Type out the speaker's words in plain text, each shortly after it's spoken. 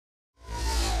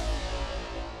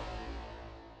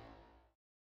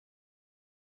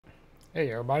Hey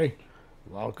everybody,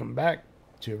 welcome back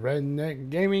to Redneck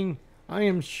Gaming. I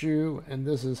am Shu and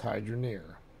this is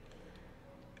Hydroneer.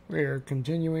 We are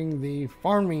continuing the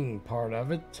farming part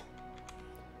of it.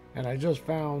 And I just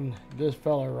found this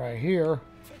fella right here.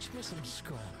 Fetch me some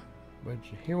scrap.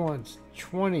 Which he wants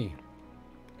 20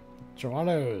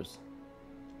 tomatoes.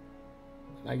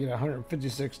 I get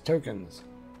 156 tokens.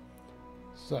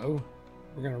 So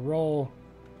we're gonna roll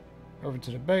over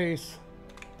to the base,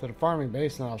 to the farming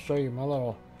base, and I'll show you my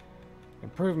little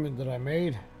improvement that I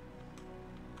made.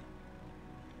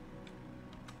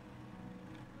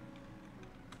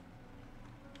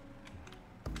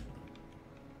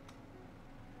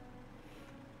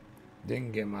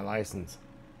 Didn't get my license.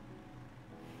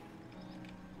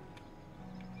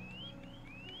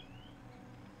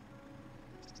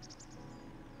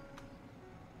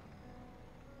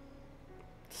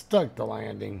 Stuck the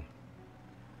landing.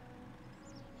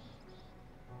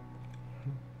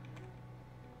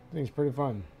 I think it's pretty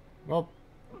fun. Well,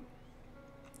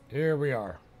 here we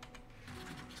are.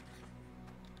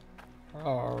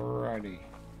 Alrighty.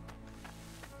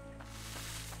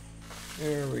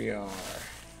 Here we are.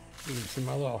 You can see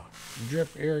my little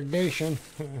drip irrigation.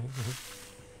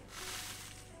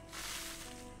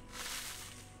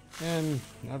 And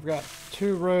I've got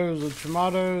 2 rows of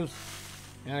tomatoes,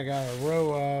 and I got a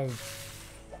row of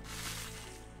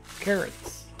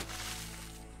carrots.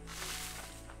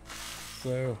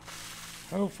 So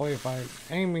hopefully, if I'm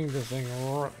aiming this thing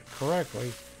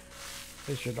correctly,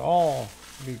 they should all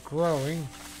be growing.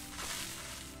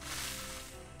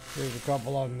 There's a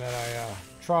couple of them that I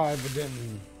tried but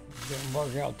didn't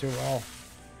work out too well.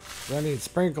 So I need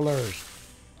sprinklers.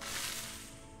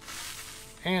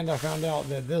 And I found out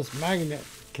that this magnet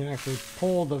can actually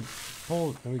let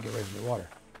me get away from the water.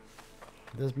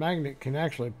 This magnet can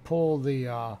actually pull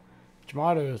the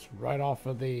tomatoes right off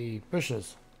of the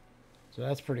bushes. So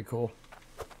that's pretty cool.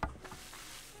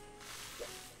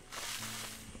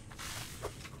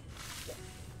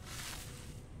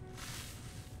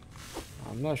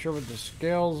 I'm not sure what the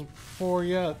scale's for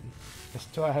yet. I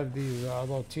still have these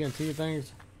little TNT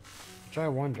things, which I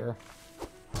wonder.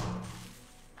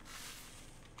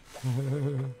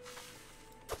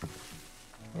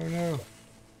 Oh no.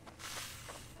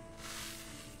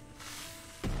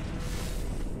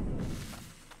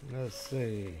 Let's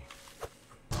see.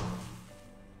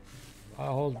 That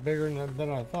hole's bigger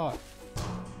than I thought. I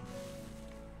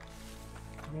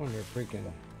wonder if we can...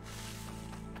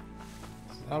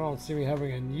 I don't see me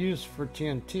having a use for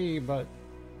TNT, but...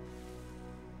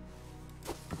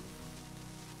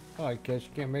 Oh, I guess you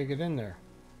can't make it in there.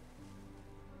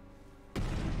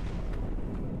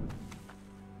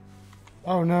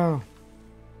 Oh no.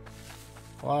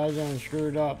 Well, I done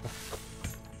screwed up.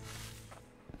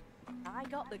 I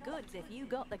got the goods if you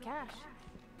got the cash.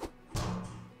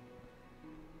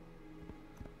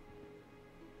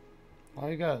 All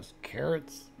you got is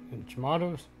carrots and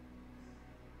tomatoes.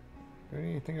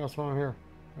 Anything else on here?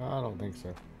 I don't think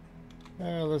so.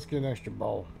 Let's get an extra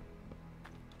bowl.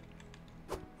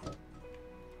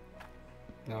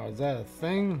 Now, is that a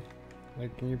thing?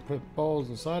 Like, can you put bowls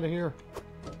inside of here?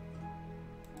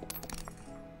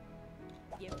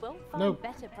 You won't find Nope.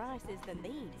 better prices than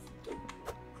these.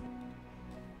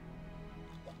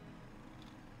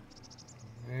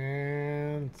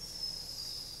 And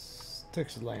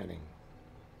sticks landing.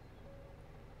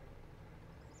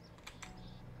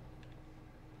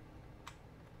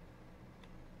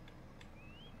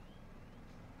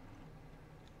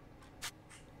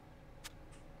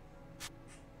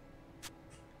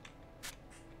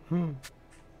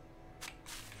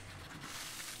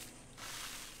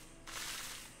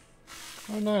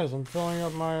 Oh nice, I'm filling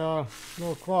up my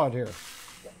little quad here.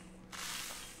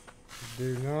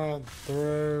 Do not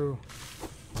throw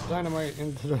dynamite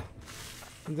into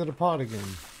the pot again.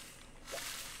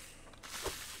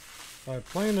 I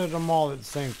planted them all at the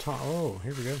same time. Oh,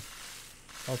 here we go.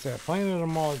 I'll say I planted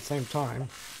them all at the same time.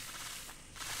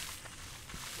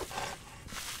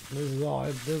 This is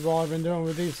all I've been doing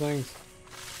with these things.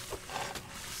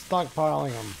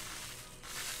 Stockpiling them.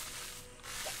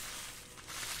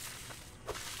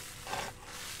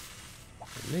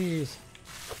 And these,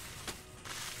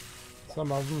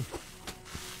 some of them,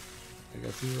 I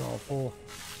guess these are all full.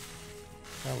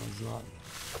 That one's not.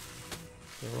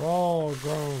 They're all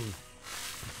grown.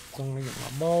 So I'm gonna get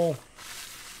my bowl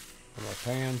or my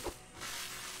pan.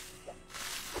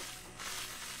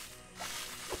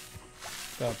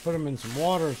 Gotta put them in some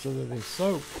water so that they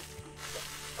soak.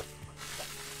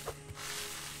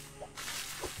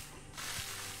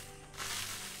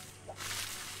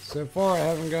 So far I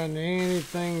haven't gotten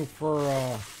anything for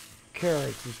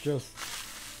carrots. It's just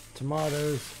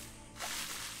tomatoes.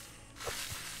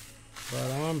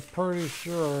 But I'm pretty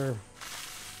sure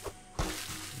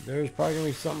there's probably going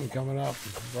to be something coming up.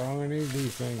 But I'm going to need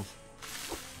these things.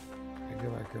 I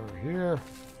go back over here.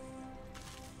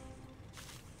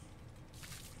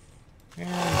 And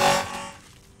I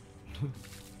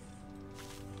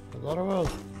thought it was.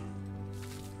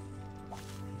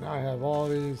 Now I have all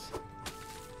these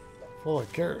full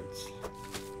of carrots.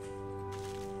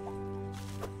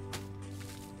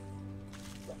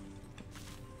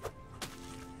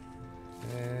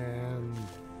 And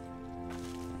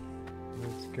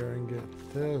let's go and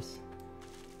get this.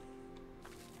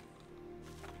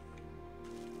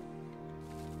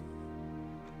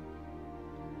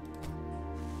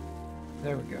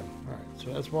 There we go. Alright,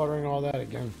 so that's watering all that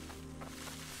again.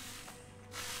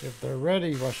 If they're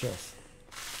ready, watch this.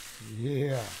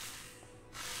 Yeah.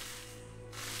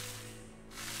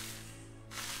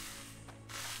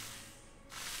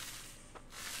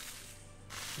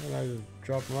 And I just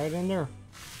drop them right in there.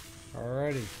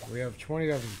 Alrighty, we have 20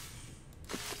 of them.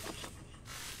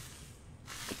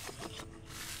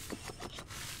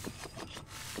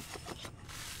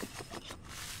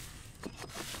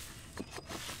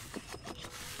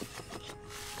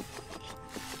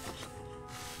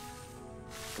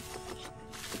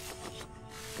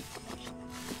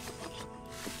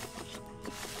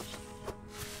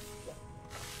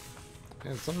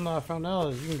 And something I found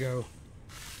out is you can go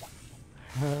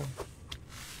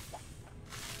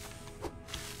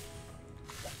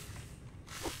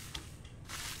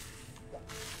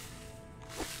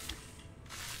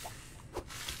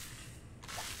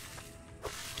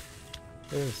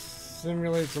it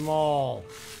simulates them all.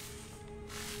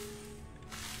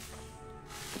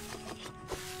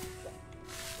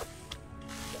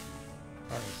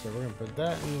 Alright, so we're gonna put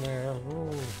that in there.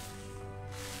 Ooh.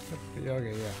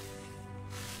 Okay, yeah.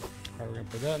 Alright, we're gonna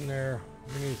put that in there.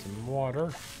 We need some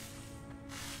water.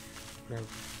 We're gonna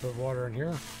put water in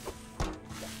here.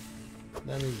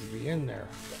 That needs to be in there.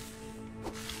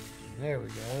 There we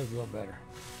go, that's a little better.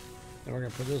 Then we're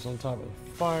gonna put this on top of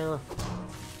the fire.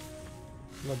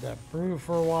 Let that brew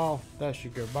for a while. That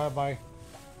should go bye-bye.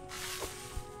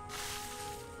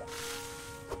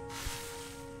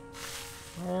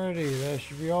 Alrighty, that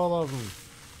should be all of them.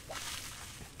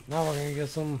 Now we're gonna get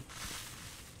some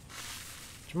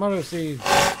tomato seeds.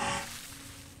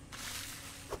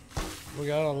 We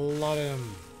got a lot of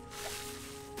them.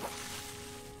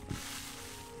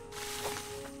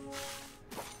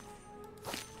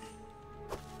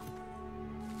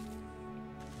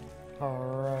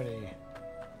 Alrighty.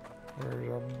 There's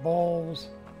our bowls.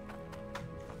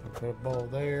 I'll put a bowl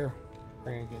there.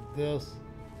 We're gonna get this.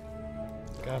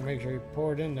 Gotta make sure you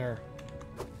pour it in there.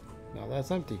 Now that's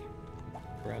empty.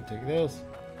 We're gonna take this.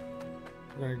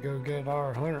 We're gonna go get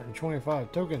our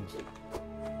 125 tokens.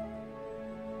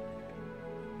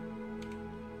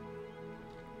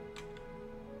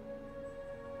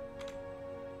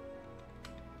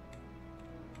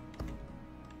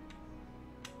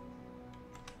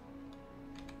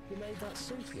 You made that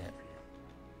soup yet?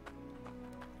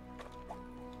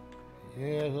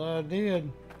 Yes, I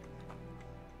did.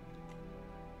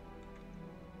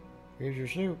 Here's your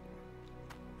soup.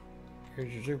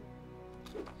 Here's your soup.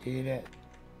 Eat it.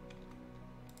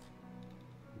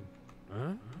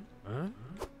 Huh? Huh?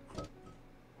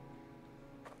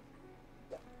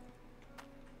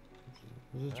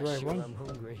 Is this the right Sure, one? I'm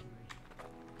hungry.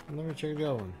 Let me check the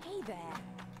other one. Hey there.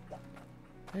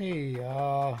 Hey,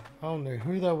 I don't know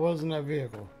who that was in that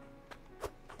vehicle.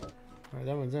 Alright,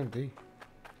 that one's empty.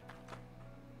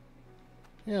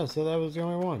 Yeah, so that was the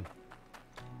only one.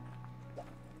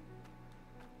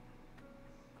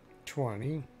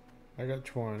 20. I got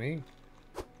 20.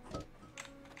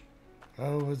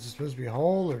 Oh, was it supposed to be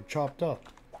whole or chopped up?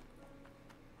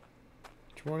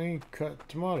 20 cut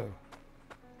tomato.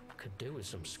 Could do with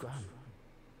some scram.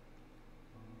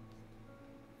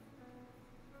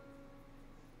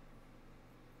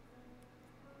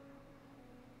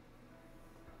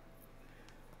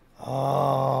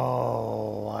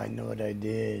 Oh, I know what I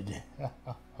did.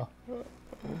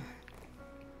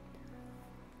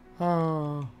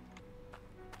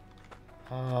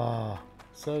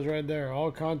 Says right there, all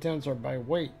contents are by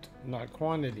weight, not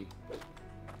quantity.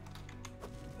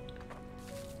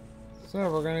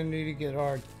 So we're gonna need to get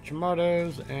our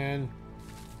tomatoes and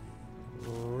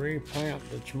replant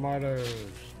the tomatoes.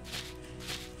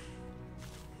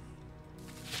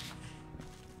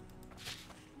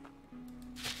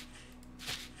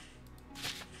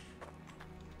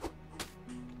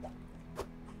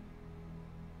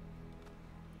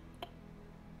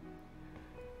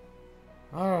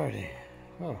 Alrighty.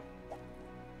 Oh.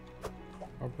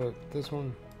 I'll put this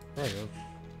one right here.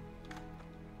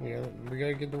 Yeah, we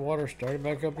gotta get the water started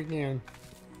back up again.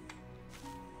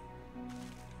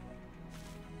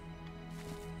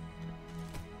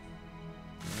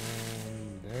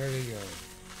 And there you go.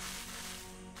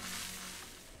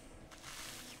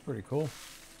 It's pretty cool.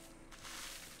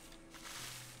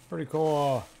 Pretty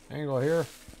cool angle here.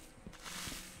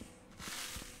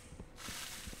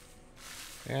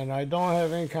 And I don't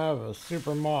have any kind of a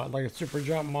super mod, like a super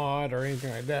jump mod or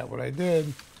anything like that. What I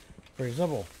did, pretty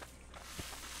simple.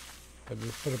 I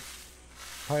just put a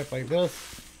pipe like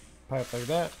this, pipe like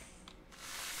that.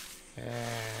 And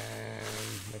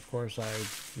of course I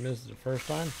missed it the first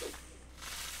time.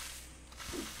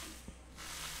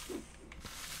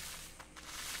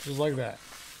 Just like that.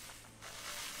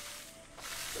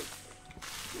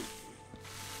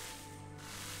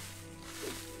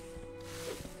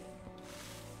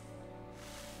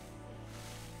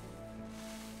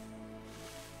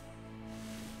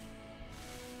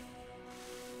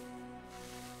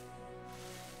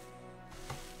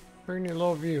 Pretty neat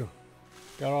little view.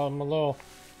 Got all my little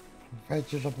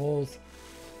vegetables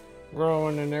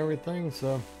growing and everything,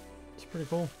 so it's pretty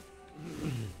cool.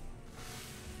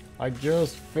 I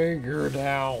just figured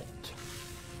out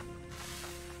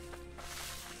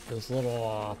this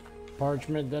little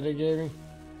parchment that it gave me.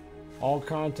 All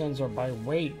contents are by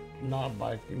weight, not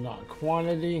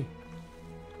quantity.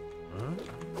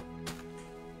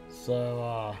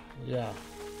 So yeah,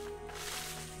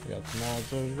 we got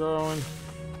tomatoes growing.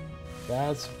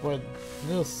 That's what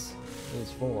this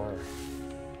is for.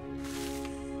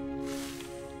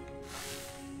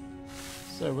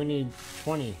 So we need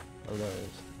 20 of those.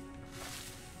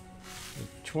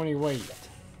 20 weight.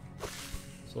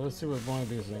 So let's see what one of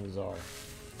these things are.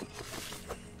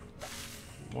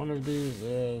 One of these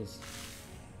is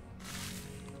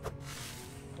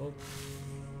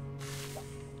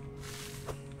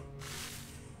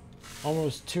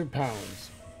almost 2 pounds.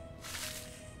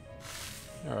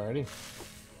 Alrighty.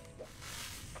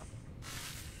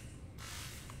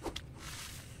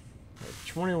 At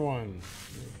 21.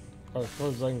 As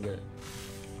close as I can get.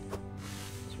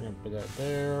 So we're gonna put that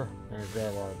there. We're gonna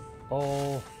grab our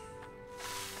bowl.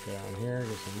 Go down here,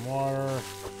 get some water.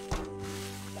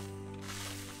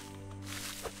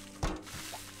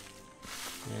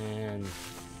 And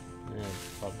I'm gonna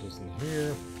pop this in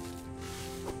here.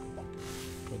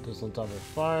 Put this on top of the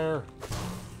fire.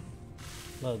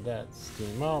 Let that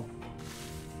steam up.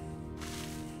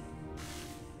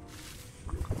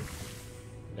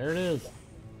 There it is.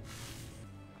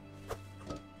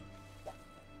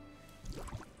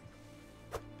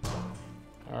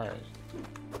 Alright.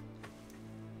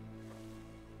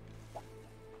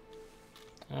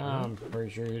 I'm pretty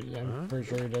sure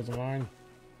he doesn't mind.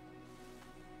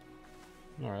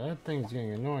 Alright, that thing's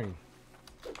getting annoying.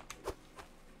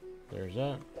 There's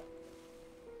that.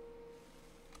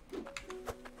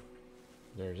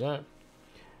 There's that.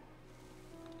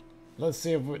 Let's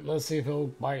see if he'll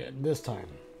bite it this time.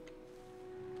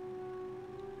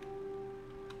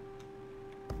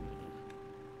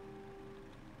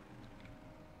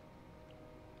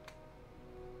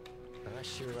 I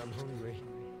sure am hungry.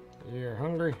 You're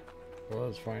hungry? Well,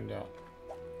 let's find out.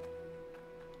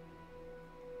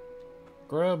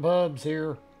 Grubhub's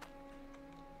here.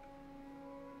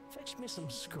 Fetch me some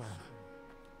scram.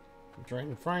 It's right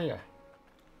in front of you.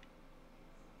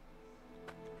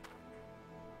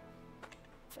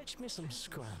 Fetch me some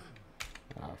scram.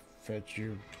 I'll fetch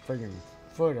you friggin'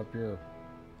 foot up here.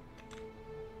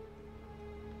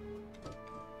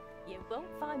 You won't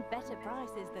find better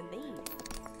prices than these.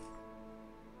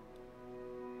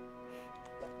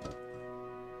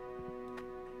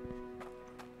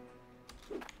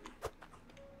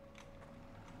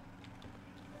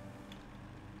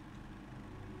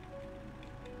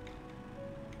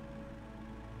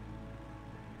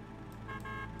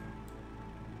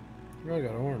 You really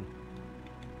got a horn.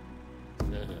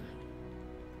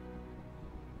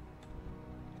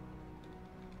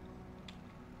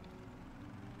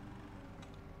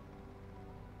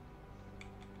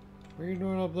 What are you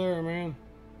doing up there, man?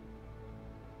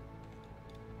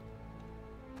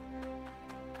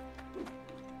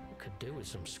 Could do with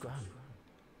some scram.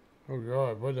 Oh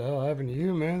God, what the hell happened to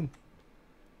you, man?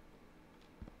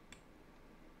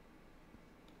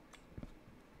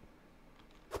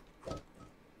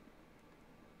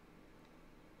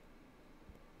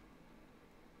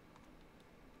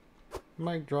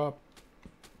 Mic drop.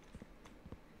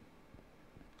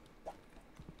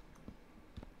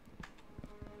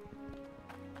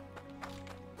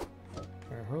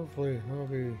 Alright, hopefully he'll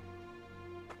be...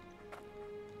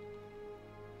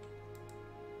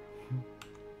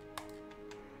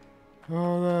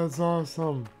 Oh, that's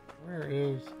awesome. Where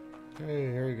is...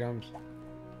 Hey, here he comes.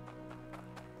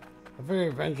 I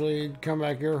figured eventually he'd come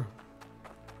back here.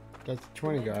 That's the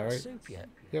 20 guy, right? Soup yet?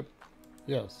 Yep.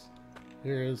 Yes.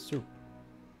 Here is soup.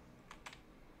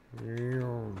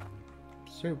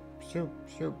 Soup, soup,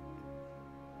 soup.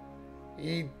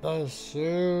 Eat the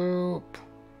soup.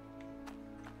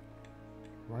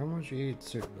 Why won't you eat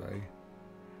soup, buddy?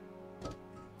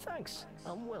 Thanks.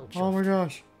 I'm well chuffed. Oh my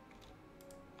gosh.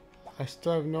 I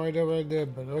still have no idea what I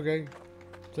did, but okay.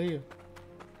 See ya.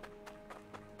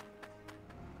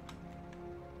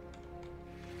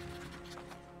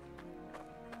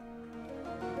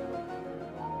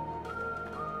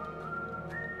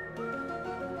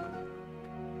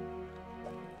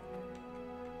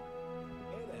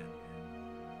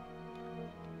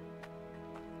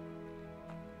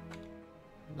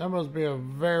 That must be a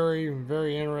very,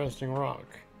 very interesting rock.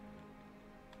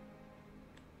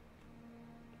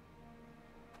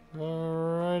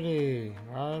 Alrighty,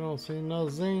 I don't see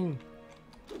nothing.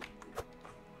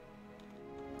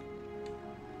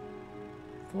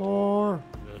 4.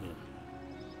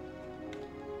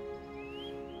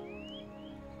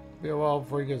 Be a while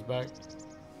before he gets back.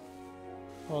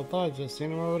 Oh, I thought I just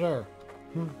seen him over there.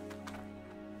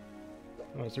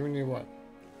 Oh, so we need what?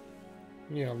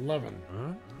 We need 11.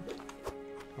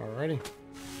 Alrighty.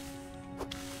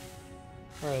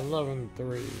 Alright, 11,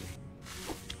 3.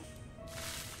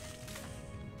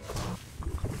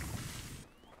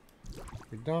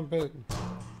 We dump it.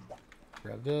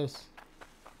 Grab this.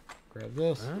 Grab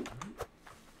this.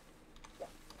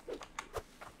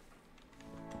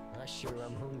 I sure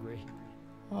am hungry.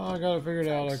 Oh, I got it figured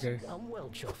out. Okay. I'm well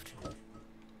chuffed.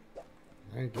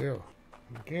 Thank you.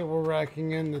 Okay, we're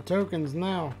racking in the tokens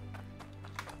now.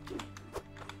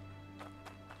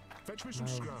 Fetch me some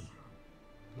scram.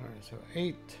 Alright, so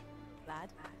 8. Lad.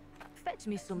 Fetch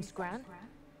me some scran.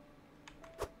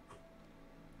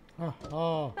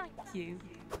 Oh, Thank you.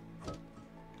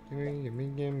 gimme, gimme,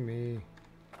 gimme.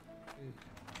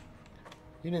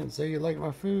 You didn't say you liked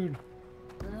my food.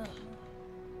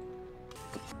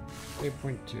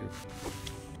 8.2.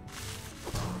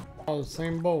 Oh, the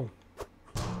same bowl.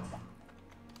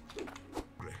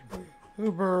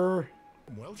 Uber.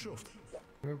 I'm well chuffed.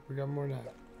 Nope, we got more than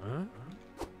that.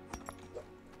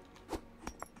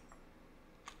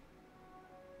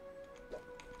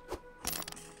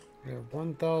 We have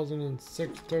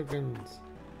 1,006 tokens.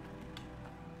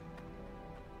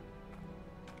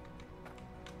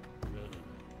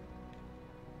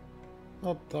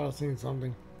 Oh, thought I seen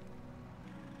something.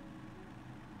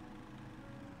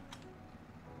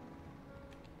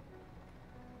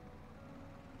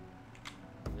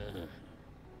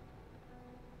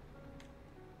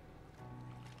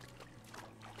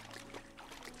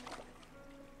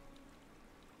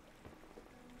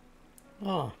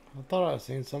 Oh, I thought I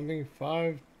seen something.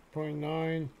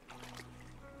 5.9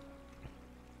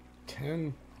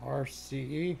 10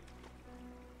 RCE.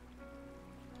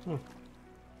 Huh.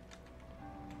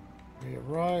 Get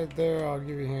right there. I'll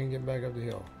give you a hand get back up the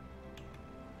hill.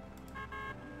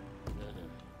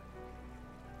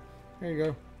 There you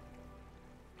go.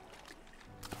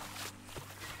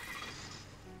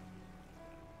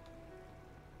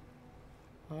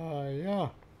 Yeah.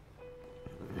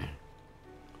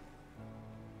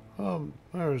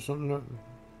 There's something that,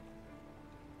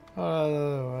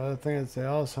 I think it's the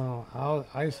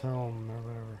ice helm or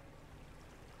whatever.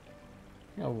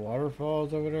 You got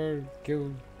waterfalls over there.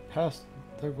 Go past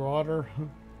the water.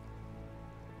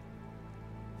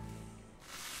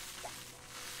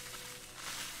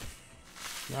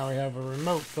 Now we have a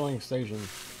remote filling station.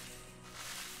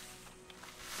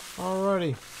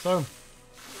 Alrighty, so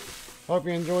hope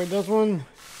you enjoyed this one.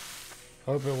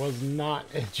 Hope it was not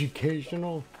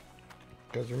educational.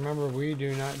 Because remember, we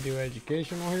do not do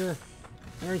educational here.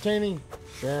 Entertaining?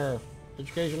 Sure.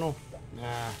 Educational? Nah.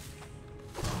 I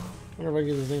wonder if I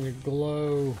get this thing to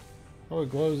glow. Oh, it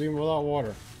glows even without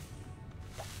water.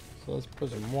 So let's put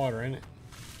some water in it.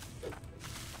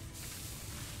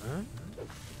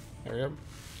 There we go.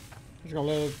 Just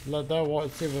gonna let that water,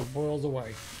 see if it boils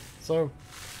away. So,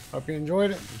 hope you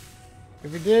enjoyed it.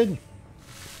 If you did,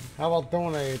 how about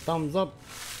throwing a thumbs up?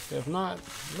 If not,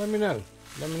 let me know.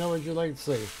 Let me know what you'd like to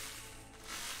see.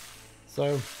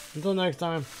 So, until next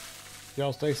time,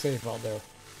 y'all stay safe out there.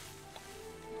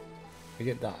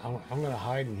 Forget that. I'm gonna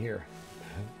hide in here.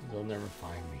 They'll never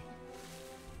find me.